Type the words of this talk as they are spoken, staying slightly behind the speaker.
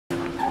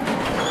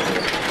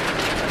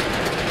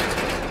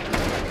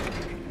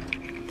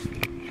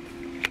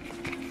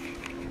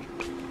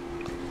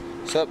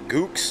What's up,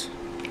 gooks?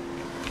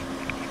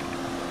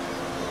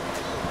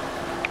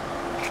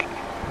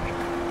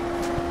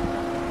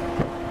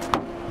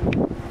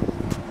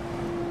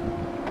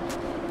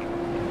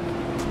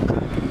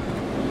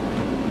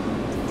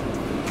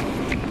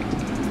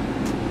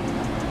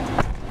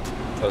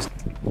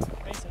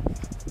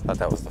 I thought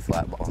that was the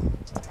flat ball.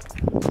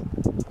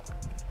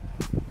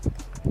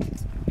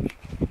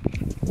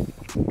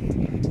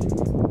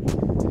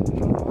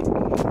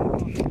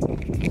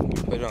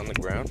 Put it on the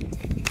ground.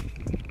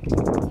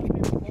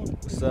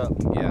 What's up?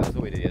 Yeah, that's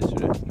what we did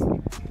yesterday.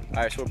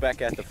 Alright, so we're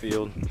back at the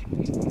field.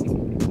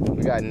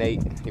 We got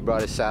Nate. He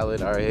brought his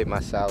salad. I already ate my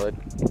salad.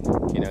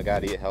 You know,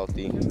 gotta eat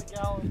healthy.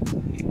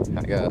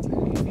 I got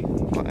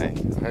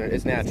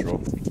it's natural.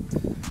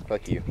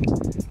 Fuck you.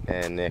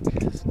 And Nick,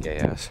 gay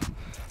ass.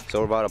 So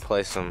we're about to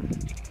play some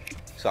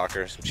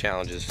soccer, some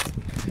challenges.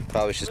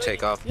 Probably should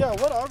take off. Yeah,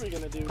 what are we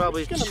gonna do?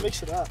 Probably we're just gonna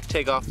mix it up.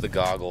 Take off the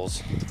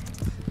goggles.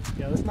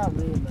 Yeah, let's not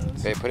ruin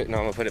those. Okay, put it. No,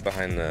 I'm gonna put it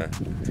behind the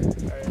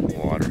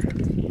water.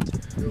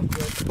 Real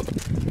quick.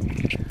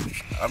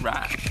 All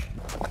right.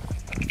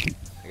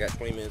 I got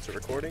 20 minutes of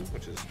recording,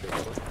 which is good.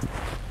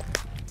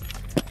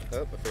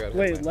 Oh, I forgot.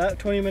 Wait,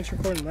 20 minutes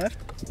recording left?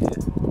 Yeah.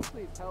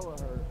 Please tell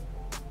her.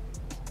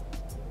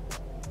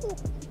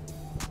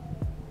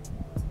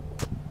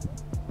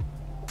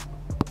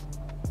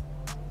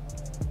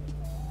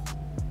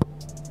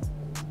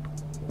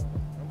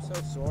 I'm so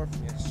sore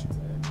from yesterday.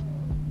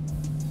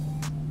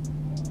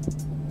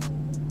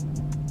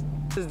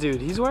 This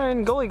dude, he's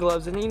wearing goalie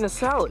gloves and eating a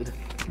salad.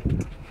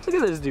 Look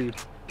at this dude.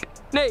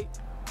 Nate!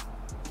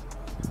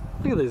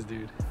 Look at this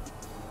dude.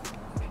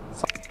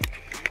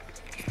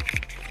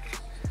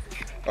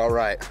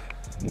 Alright.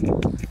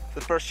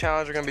 The first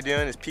challenge we're going to be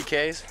doing is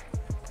PKs.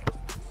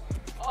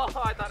 Oh,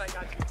 I thought I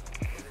got you.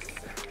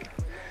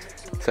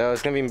 So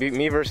it's going to be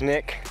me versus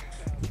Nick.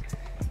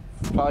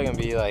 Probably going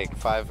to be like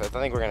 5. I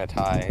think we're going to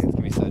tie. It's going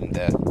to be sudden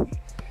death. So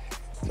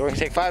we're going to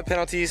take 5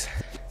 penalties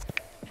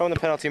from the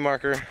penalty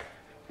marker.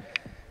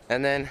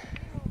 And then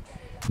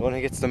the one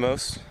who gets the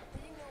most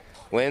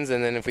wins.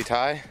 And then if we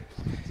tie,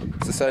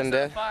 it's a sudden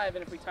death. 5,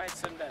 and if we tie, it's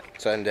sudden death.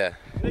 Sudden death.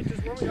 Nate,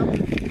 just warm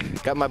me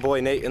up. Got my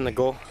boy Nate in the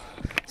goal.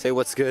 Say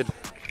what's good.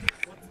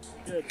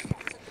 Good.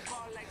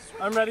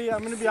 I'm ready.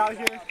 I'm gonna be out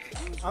here.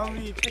 I'm gonna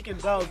be picking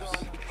dubs.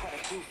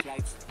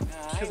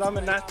 Because I'm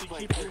a nasty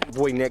keeper.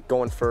 Boy Nick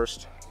going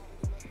first.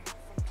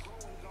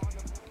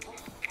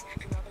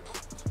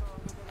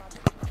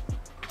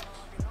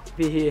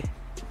 Be here.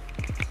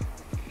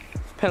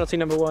 Penalty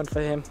number 1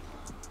 for him.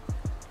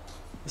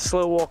 A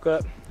slow walk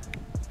up.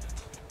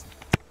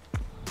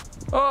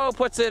 Oh,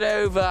 puts it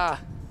over.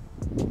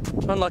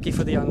 Unlucky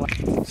for the young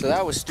lad. So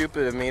that was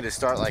stupid of me to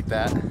start like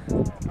that.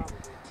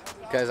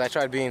 Because I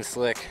tried being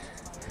slick.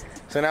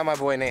 So now my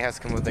boy Nate has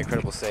to come with an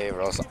incredible save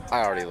or else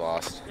I already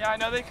lost. Yeah, I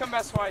know they come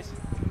back twice.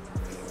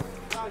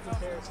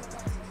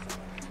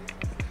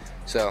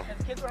 So,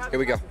 here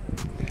we go.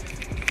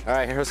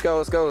 Alright, here, let's go,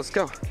 let's go, let's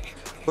go.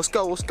 Let's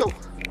go, let's go.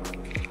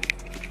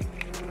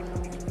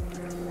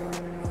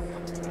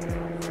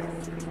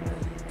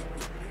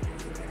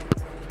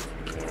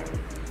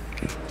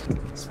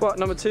 Spot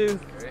number 2.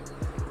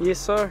 Yes,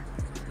 sir.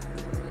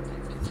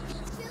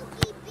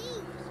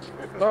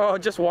 Oh,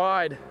 just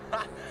wide.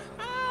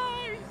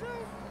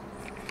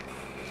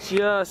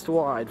 Just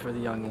wide for the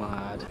young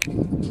lad.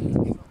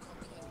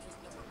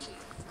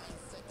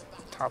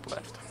 Top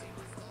left.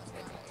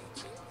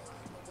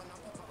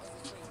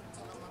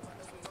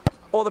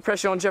 All the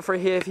pressure on Jeffrey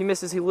here. If he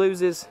misses, he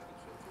loses.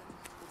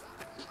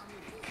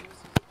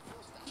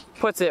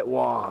 Puts it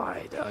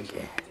wide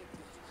again.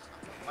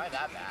 Why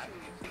that bad?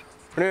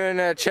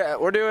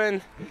 We're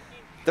doing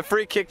the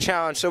free kick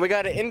challenge. So we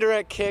got an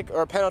indirect kick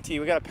or a penalty.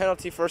 We got a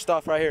penalty first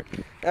off right here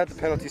at the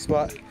penalty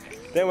spot.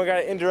 Then we got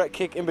an indirect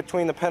kick in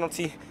between the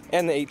penalty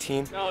and the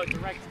 18. No,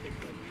 direct kick.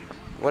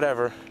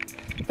 Whatever.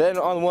 Then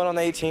on one on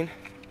the 18,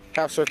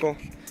 half circle,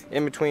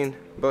 in between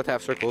both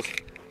half circles,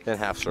 then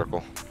half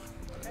circle.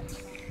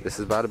 This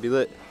is about to be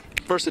lit.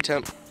 First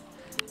attempt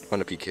on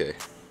the PK.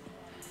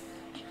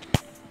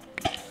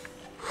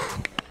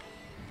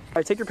 All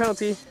right, take your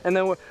penalty, and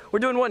then we're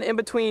doing one in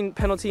between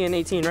penalty and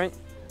 18, right?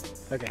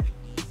 Okay.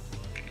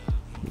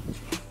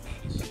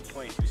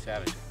 22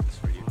 Savage. That's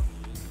for you.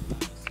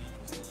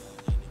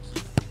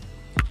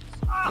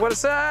 What a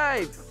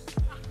save!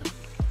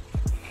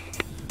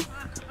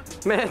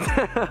 Man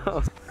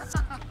down.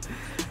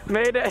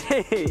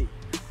 Mayday!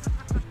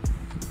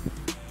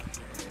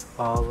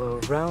 All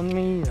around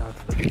me.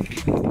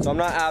 So I'm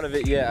not out of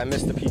it yet. I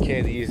missed the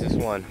PK to use this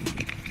one,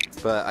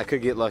 but I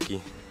could get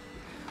lucky.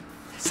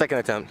 Second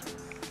attempt,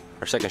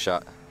 or second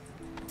shot.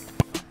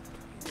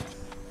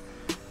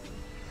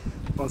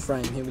 On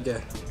frame, here we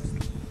go.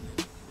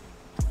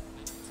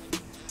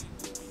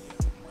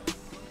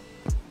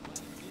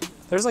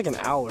 There's like an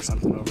owl or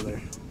something over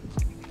there.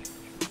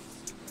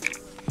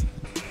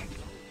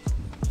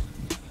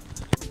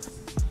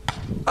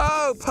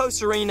 Oh,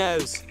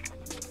 Posterinos.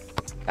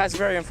 That's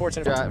very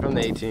unfortunate. Shot from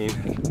the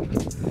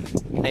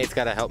 18. Nate's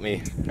gotta help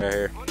me right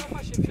here. I don't know if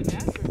I should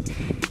finesse or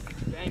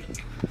bang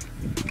it.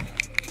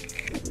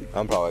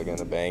 I'm probably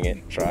gonna bang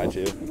it, try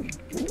to.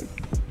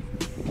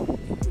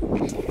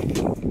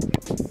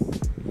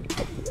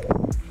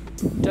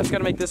 Jeff's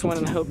gotta make this one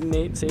and I hope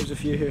Nate saves a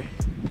few here.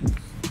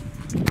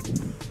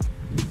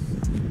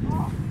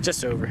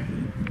 Just over.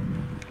 Am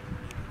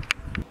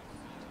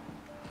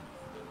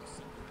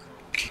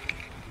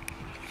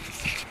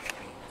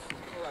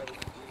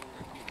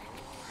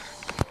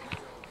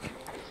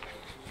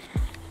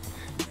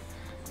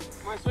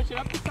I switching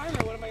up this time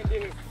or what am I gonna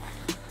do?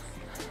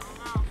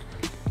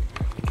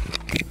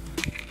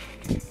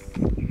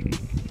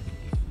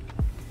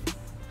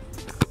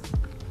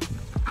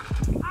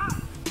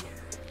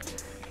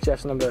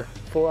 Jeff's number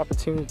 4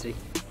 opportunity.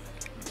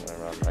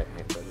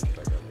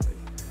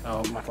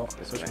 Oh, my fault.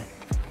 This way.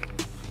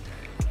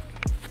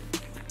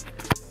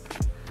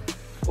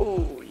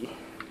 Oh, yeah.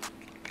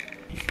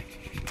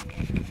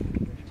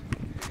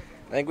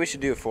 I think we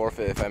should do a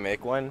forfeit. If I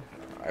make one,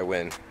 I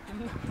win.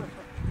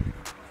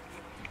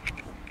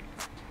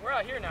 We're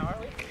out here now,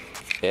 aren't we?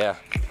 Yeah.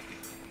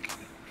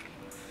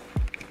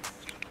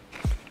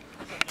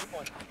 This is a deep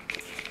one.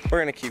 We're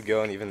gonna keep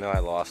going even though I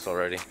lost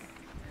already.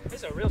 This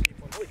is a real deep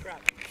one. Holy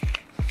crap.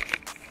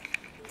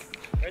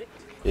 Ready?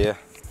 Yeah.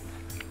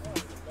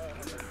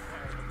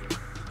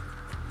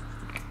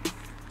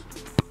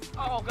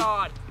 Oh,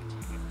 God.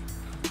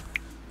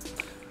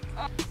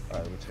 Alright,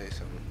 let me tell you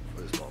something.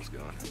 Where this ball's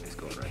going. It's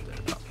going right there.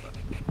 Top left.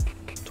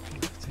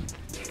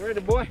 Ready,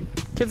 boy?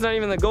 Kid's not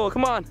even the goal.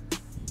 Come on.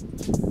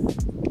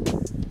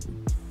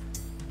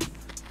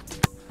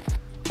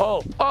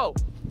 Oh, oh,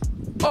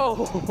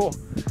 oh.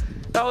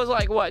 That was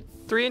like, what,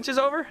 3 inches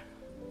over?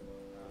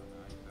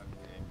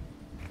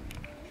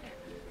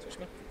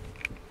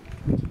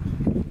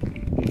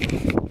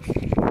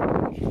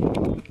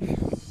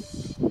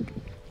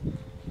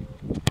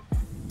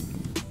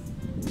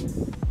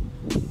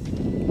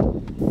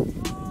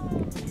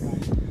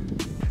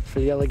 For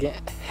the elegant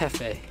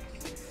Hefe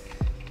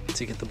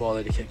to get the ball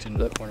that he kicked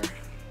into the corner.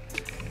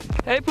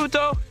 Hey,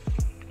 Puto!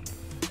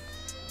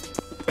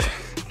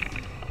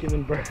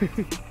 Giving bird.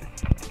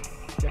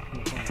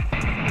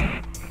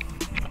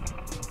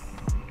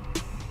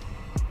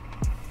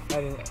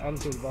 I didn't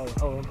see the ball.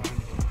 Oh, I'm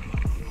behind.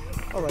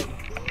 All right.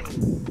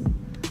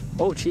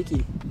 Oh,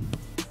 cheeky.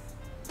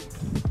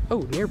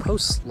 Oh, near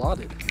post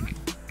slotted.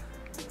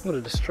 Would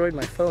have destroyed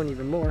my phone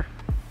even more.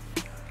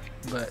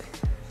 But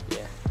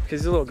yeah,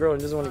 because he's a little girl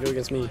and doesn't want to go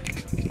against me.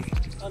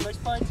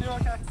 Next playing too,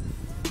 okay.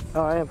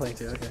 Oh, I am playing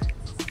too, okay.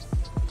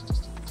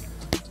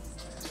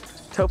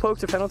 Toe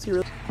poke's a penalty,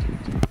 really?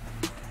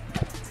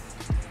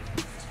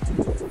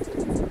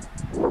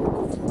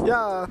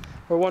 Yeah.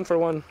 We're 1 for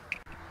 1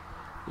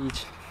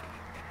 each.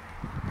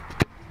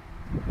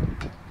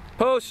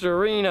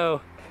 Posterino.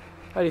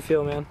 How do you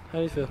feel, man? How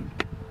do you feel?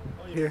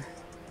 Here.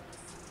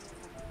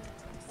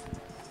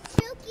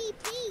 Silky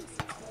piece.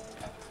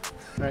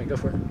 All right, go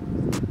for it.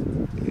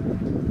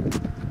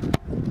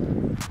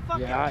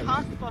 Fucking Yeah,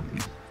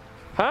 cockfucker.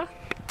 Huh?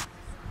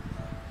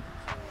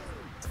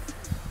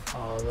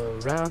 All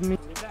around me.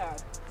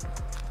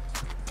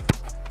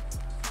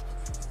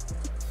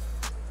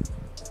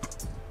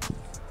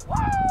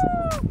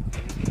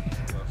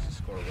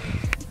 Score wins.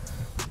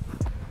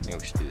 I think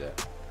we should do that.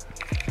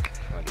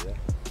 Wanna do that?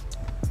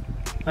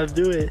 Let's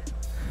do it.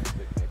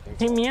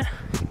 Hey, Mia.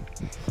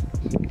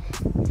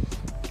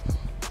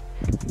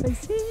 I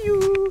see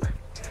you.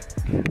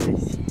 I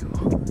see you.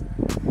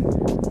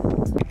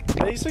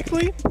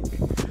 Basically,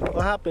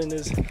 what happened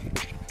is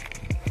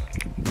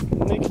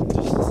Nick just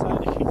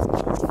decided he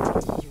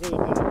was really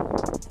bad.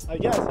 I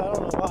guess, I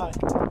don't know why.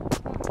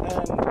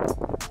 And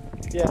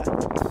yeah,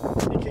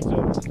 he kicked it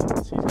over.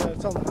 So he's got to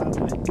tell him how to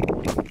play.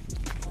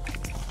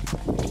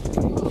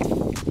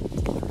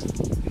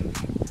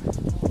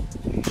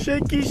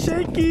 Shaky,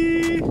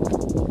 shaky!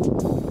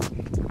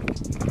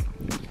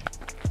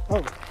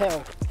 Oh,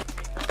 hell.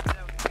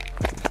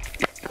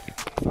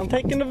 I'm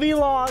taking the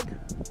vlog.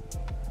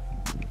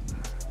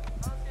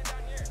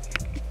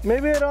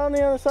 Maybe it on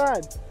the other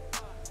side.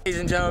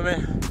 Ladies and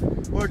gentlemen,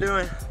 we're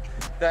doing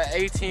the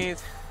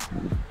 18th,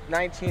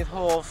 19th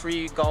hole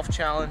free golf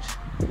challenge.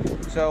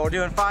 So we're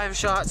doing 5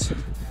 shots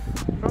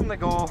from the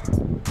goal,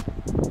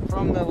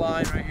 from the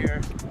line right here.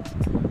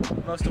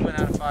 Most of win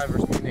out of 5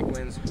 versus me, Nick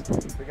wins.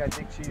 We got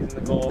Dick Cheese in the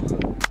goal.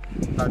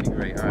 That'd be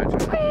great. All right,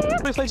 try.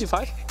 We played you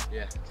 5?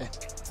 Yeah. Okay.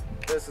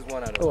 This is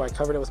 1 out of. Oh, I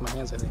covered it with my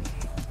hands, I think.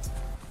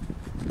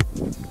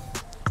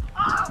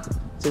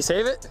 Did he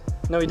save it?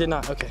 No, he did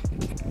not. Okay.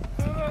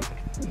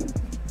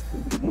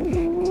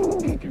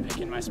 You're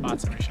picking my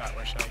spots every shot.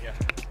 Where should I go?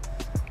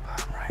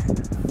 Right.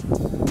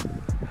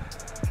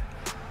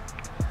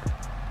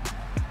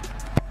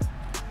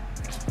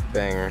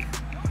 Banger.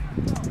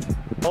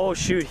 Oh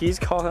shoot, he's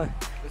calling.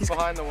 He's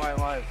behind the white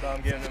line, so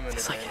I'm giving him an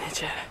It's like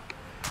advantage.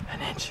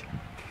 an inch.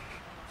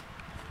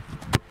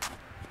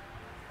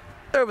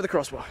 Over the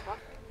crossbar.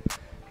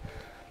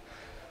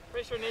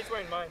 Pretty sure Nate's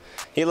wearing mine.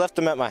 He left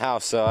them at my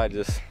house, so I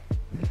just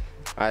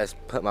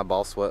put my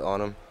ball sweat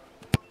on him.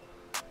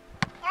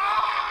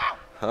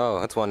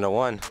 Oh, that's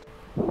 1-1.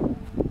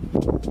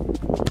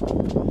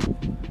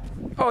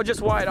 Oh,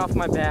 just wide off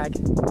my bag.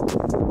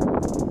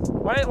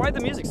 Why'd the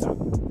music stop?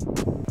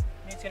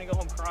 Nate's gonna go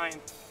home crying.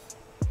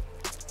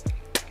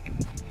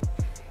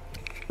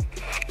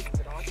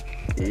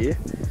 Yeah.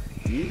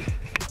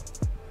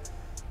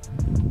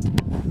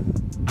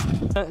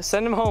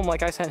 Send him home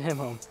like I sent him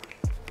home.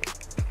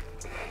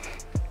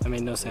 That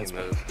made no sense.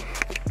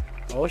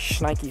 Oh,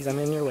 shnikes, I'm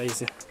in your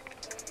ways.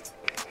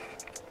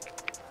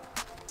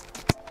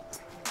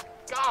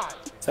 God!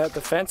 Is that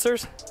the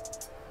fencers?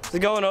 Is it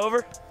going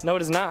over? No,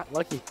 it is not.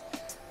 Lucky.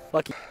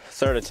 Lucky.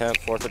 Third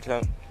attempt, fourth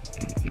attempt.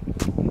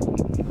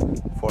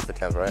 Fourth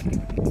attempt, right?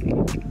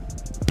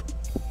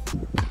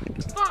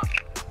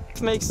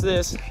 Makes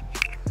this,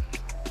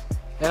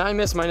 and I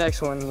miss my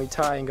next one, we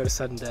tie and go to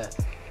sudden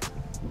death.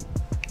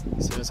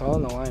 So it's all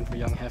on the line for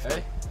young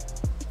Hefe.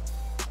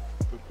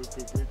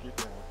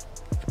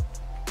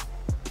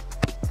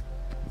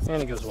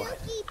 And it goes wide.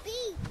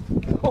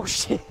 Oh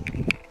shit!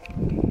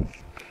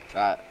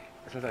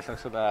 Since I suck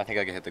so bad, I think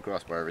I can hit the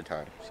crossbar every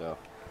time. So,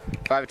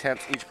 5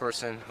 attempts, each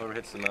person. Whoever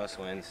hits the most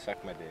wins.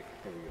 Suck my dick.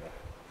 Here we go.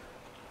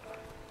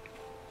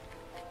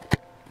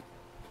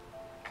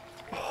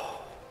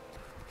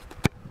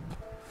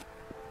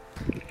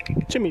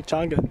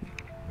 Chimichanga.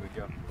 Here we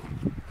go.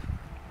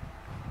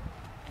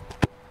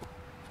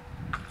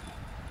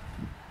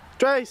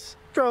 Trace,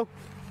 throw.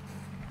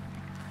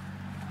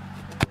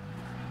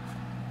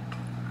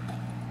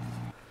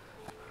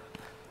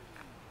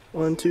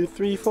 One, two,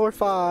 three, four,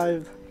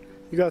 5.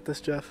 You got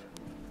this, Jeff.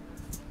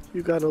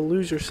 You gotta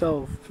lose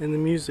yourself in the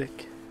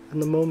music, in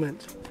the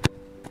moment.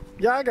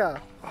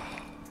 Yaga!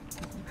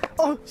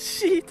 Oh,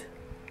 shit!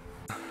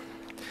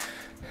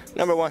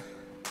 Number 1.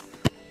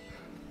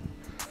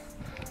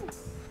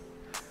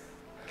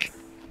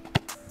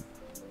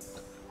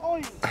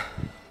 Oi!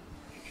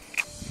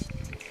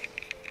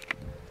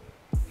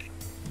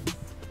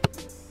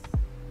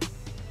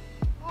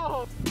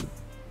 Oh!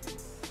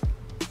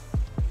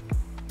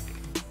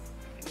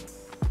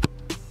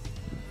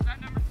 Is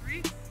that number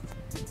 3?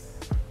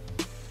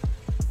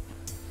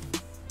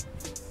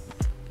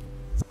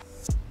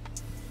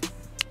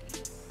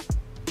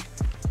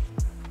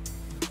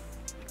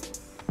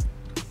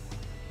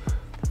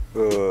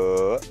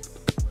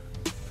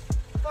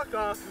 Fuck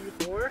off, you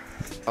 4.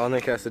 All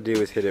Nick has to do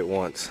is hit it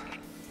once.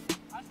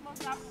 I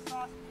smoked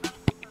applesauce for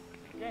medical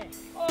purposes. Game.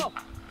 Oh!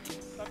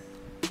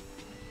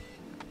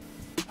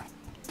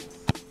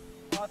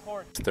 That's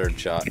forward. Third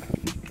shot.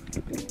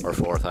 Or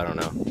fourth, I don't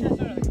know. You just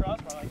started the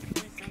crossbar like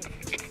 3 seconds.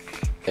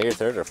 I think you're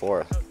third or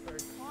fourth. That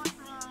was third.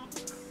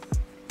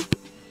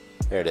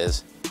 There it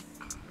is.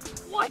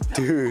 What the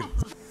Dude.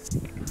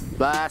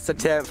 Last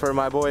attempt for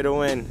my boy to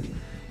win.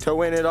 To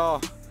win it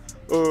all.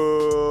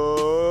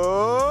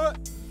 Aww.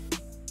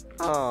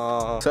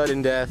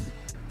 Sudden death.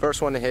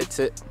 First one that hits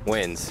it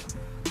wins.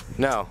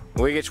 No,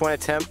 we get 1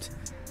 attempt.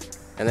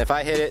 And if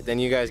I hit it, then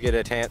you guys get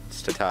a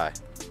chance to tie.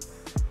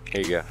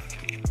 Here you go.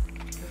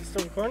 Is it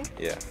still recording?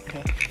 Yeah.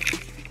 Okay.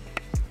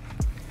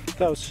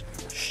 That was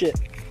shit.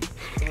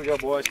 Here we go,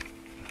 boys.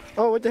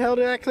 Oh, what the hell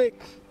did I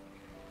click?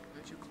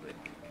 Where'd you click?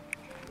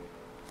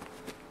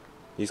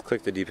 He's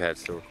clicked the D-pad,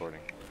 still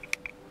recording.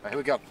 Alright, here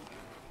we go.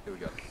 Here we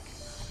go.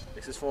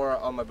 This is for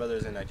all my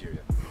brothers in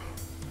Nigeria.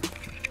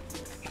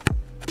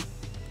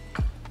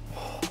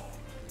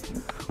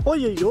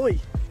 Oi, oi, oi.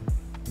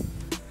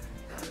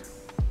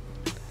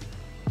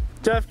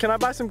 Jeff, can I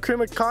buy some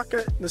cream of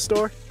caca in the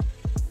store?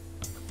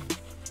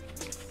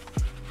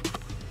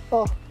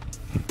 Oh.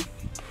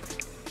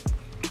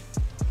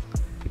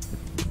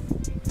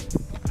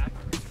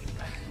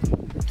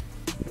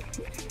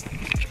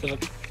 Is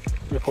it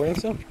recording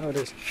still? Oh, it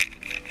is.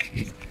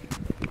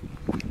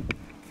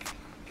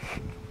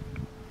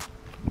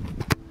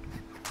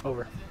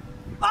 Over.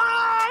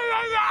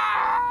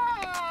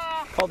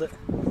 Called it.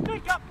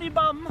 Pick up the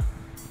bum.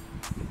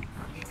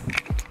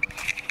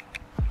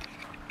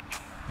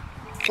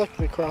 Flick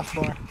the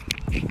crossbar.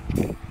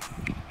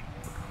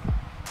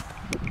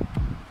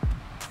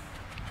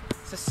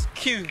 It's a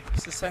cue.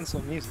 It's the sense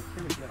of music.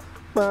 Here we go.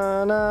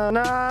 Na na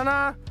na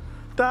na.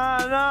 Da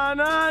na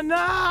na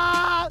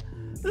na.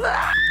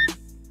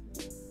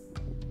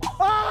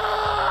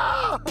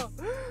 Ah!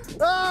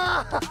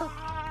 Ah! Ah!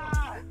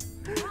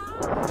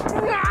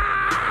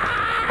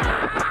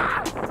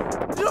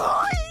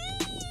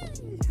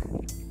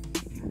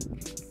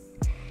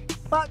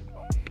 Fuck.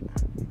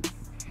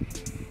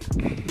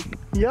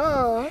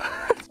 Yeah.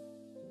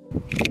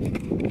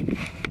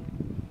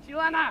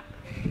 Chilana!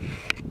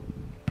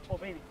 Oh,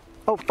 baby.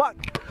 Oh fuck.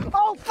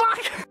 Oh fuck.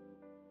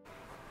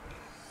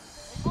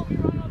 Oh, we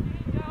run up,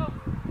 you go.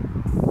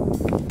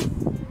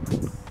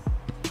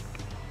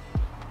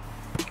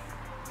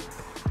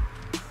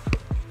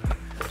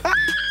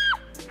 Alright,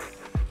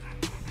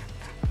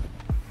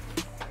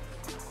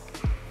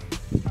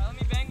 let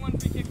me bang one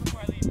free kick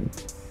before I leave.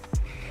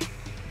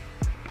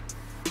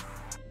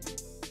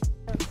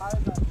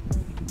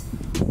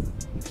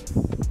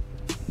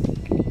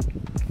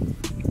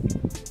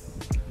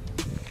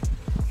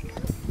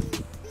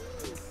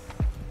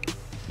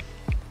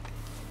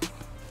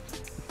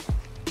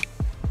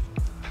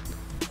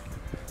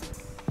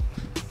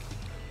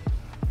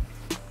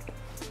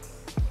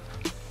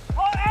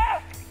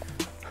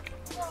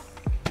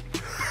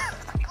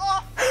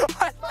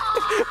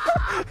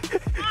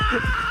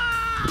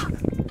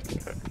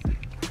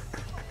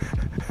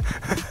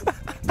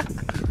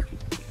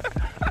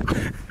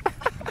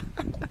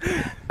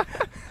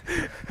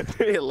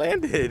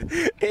 landed.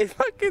 It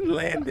fucking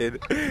landed.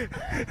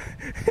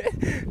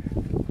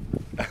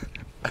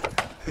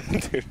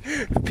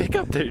 Dude, pick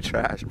up their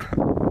trash,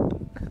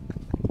 bro.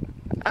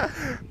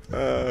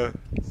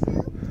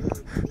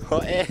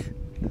 Ho-eehhhh.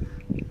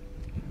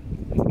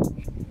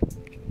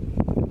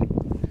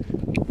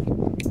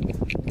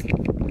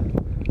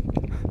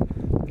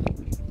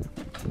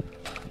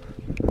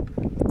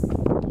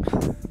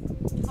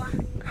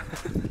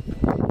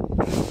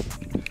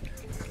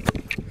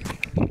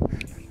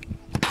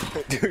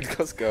 Dude,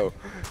 let's go.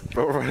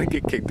 Bro, we're gonna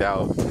get kicked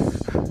out.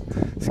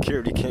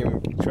 Security came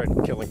and tried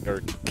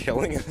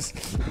killing us.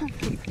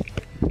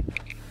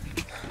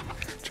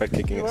 Tried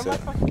kicking us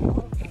out.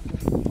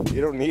 You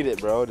don't need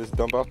it, bro. Just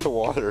dump out the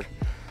water.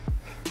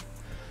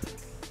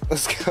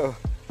 Let's go.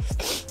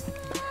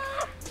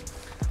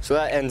 So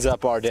that ends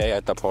up our day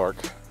at the park.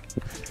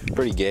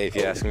 Pretty gay if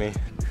you ask me.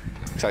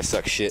 Cause I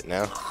suck shit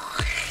now.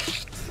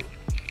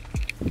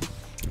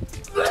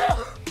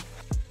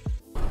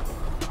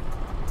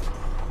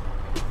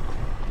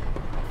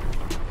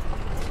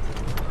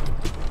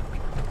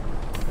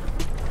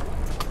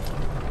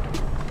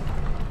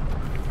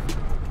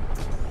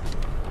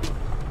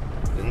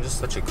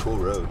 Such a cool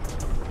road.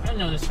 I didn't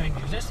know this thing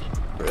existed.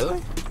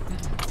 Really?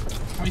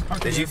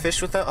 Did you fish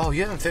with that? Oh,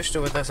 you haven't fished it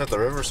with us at the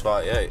river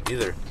spot yet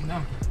either.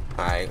 No.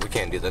 Alright, we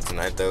can't do that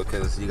tonight though,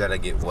 because you gotta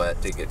get wet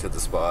to get to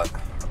the spot.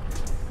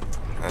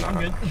 And I'm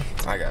good.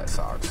 I got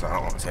socks, so I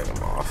don't want to take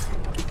them off.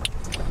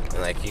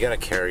 And like, you gotta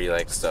carry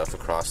like stuff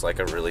across like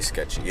a really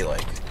sketchy,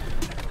 like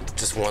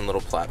just one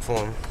little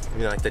platform.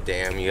 You know, like the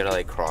dam, you gotta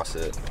like cross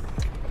it.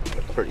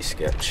 Pretty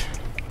sketch.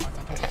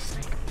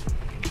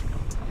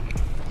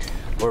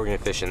 We're gonna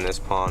fish in this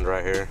pond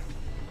right here.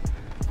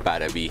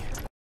 Bada bee.